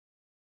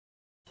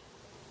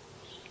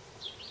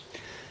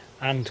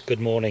And good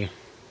morning,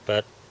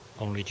 but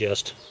only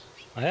just.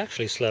 I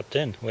actually slept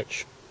in,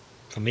 which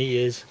for me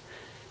is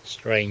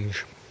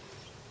strange.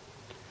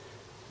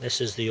 This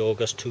is the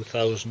August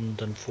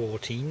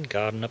 2014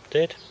 garden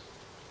update.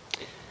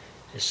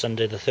 It's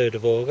Sunday the 3rd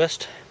of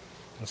August.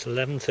 It's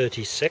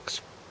 11:36,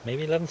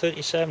 maybe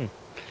 11:37.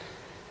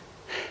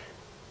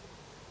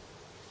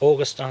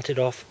 August started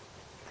off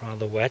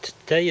rather wet.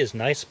 Today is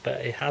nice, but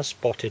it has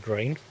spotted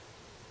rain.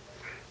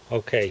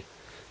 Okay,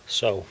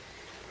 so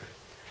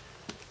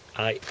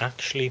I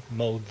actually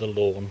mowed the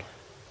lawn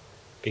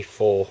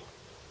before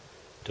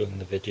doing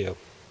the video.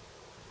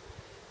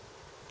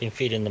 Been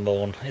feeding them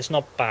on. It's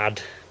not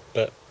bad,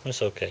 but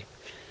it's okay.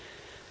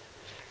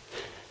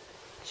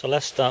 So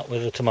let's start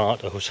with the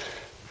tomatoes.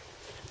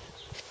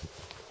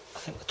 I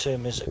think the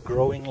term is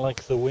growing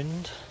like the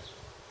wind.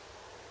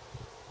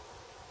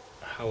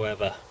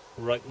 However,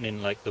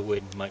 ripening like the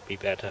wind might be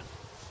better.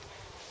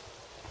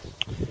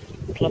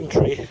 Plum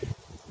tree.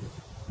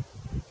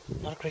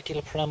 Not a great deal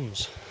of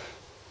plums.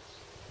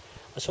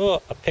 I saw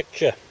a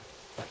picture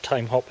of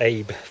Time Hop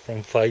Abe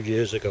from 5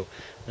 years ago,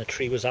 and the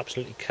tree was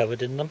absolutely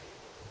covered in them.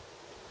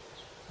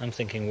 I'm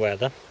thinking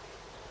weather.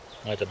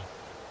 I don't know.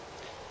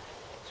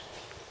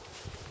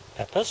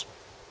 Peppers.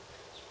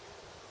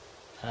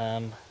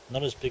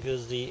 Not as big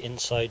as the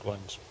inside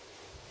ones.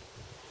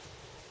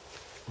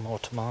 More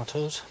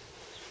tomatoes.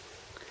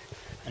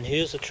 And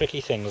here's the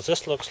tricky thing.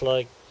 This looks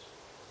like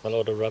a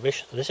load of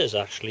rubbish. This is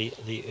actually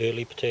the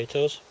early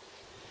potatoes.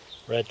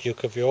 Red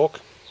Duke of York.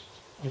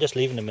 I'm just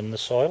leaving them in the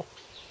soil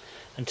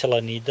until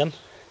I need them,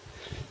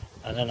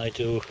 and then I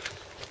do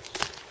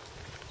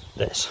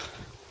this.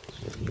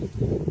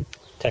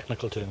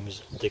 Technical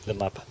terms, dig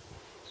them up.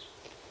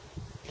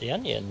 The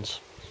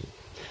onions.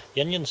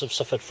 The onions have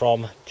suffered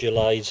from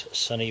July's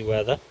sunny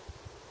weather,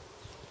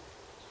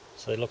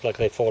 so they look like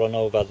they've fallen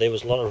over. There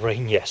was a lot of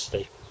rain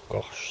yesterday.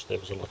 Gosh, there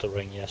was a lot of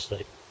rain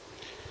yesterday.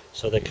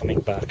 So they're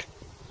coming back.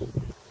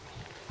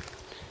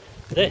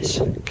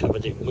 This,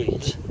 covered in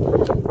weeds.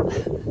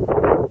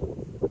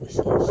 This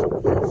is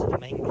the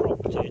main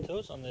crop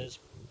potatoes, and there's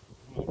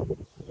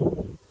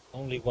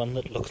only one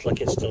that looks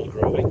like it's still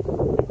growing.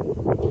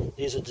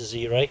 These are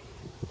Desiree.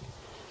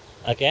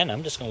 Again,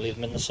 I'm just going to leave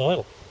them in the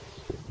soil.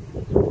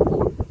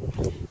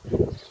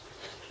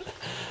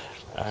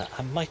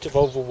 I might have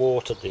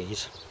overwatered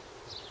these,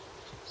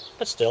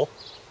 but still.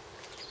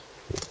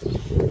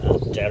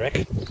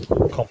 Derek,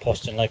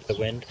 composting like the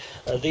wind.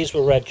 These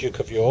were Red Duke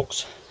of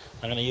Yorks.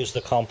 I'm going to use the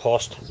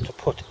compost to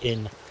put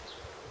in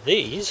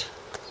these,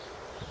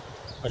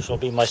 which will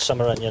be my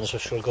summer onions,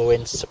 which will go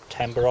in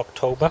September,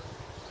 October.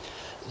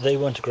 They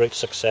weren't a great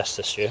success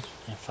this year.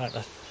 In fact,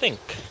 I think,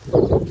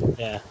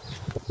 yeah,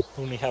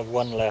 only have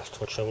one left,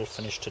 which I will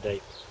finish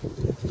today.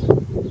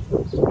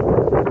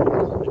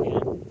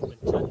 Again,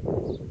 winter.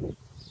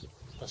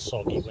 A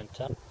soggy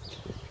winter.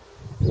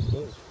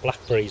 Ooh,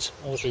 blackberries.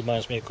 Always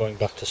reminds me of going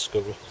back to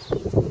school.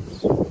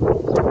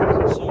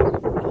 So,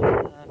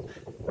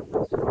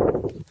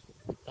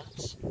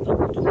 that's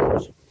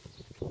outdoors.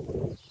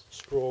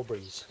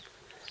 Strawberries.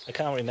 I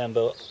can't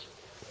remember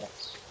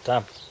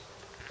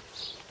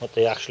what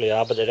they actually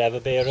are, but they're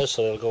everbearers,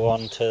 so they'll go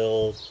on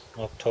till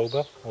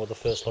October or the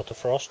first lot of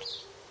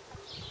frost.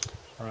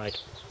 Alright,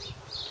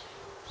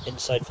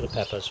 inside for the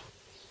peppers.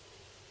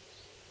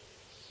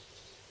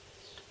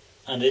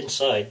 And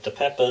inside the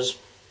peppers,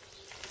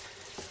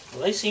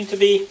 well, they seem to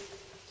be,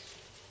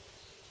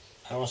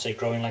 I don't want to say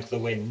growing like the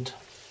wind,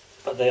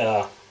 but they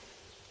are.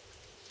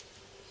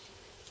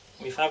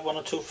 We've had one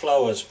or two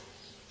flowers.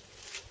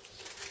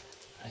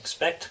 I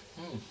expect,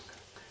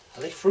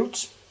 are they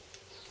fruits?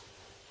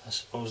 I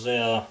suppose they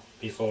are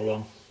before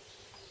long.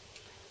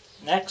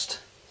 Next,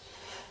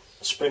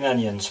 spring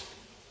onions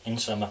in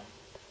summer.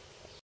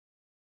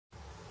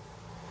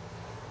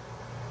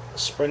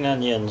 Spring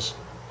onions,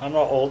 I'm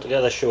not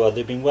altogether sure.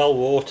 They've been well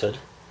watered,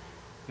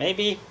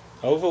 maybe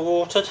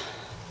overwatered.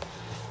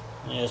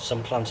 Here's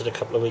some planted a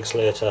couple of weeks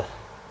later.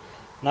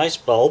 Nice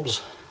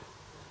bulbs,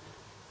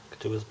 could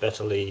do with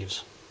better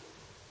leaves.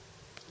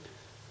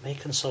 May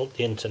consult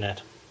the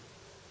internet.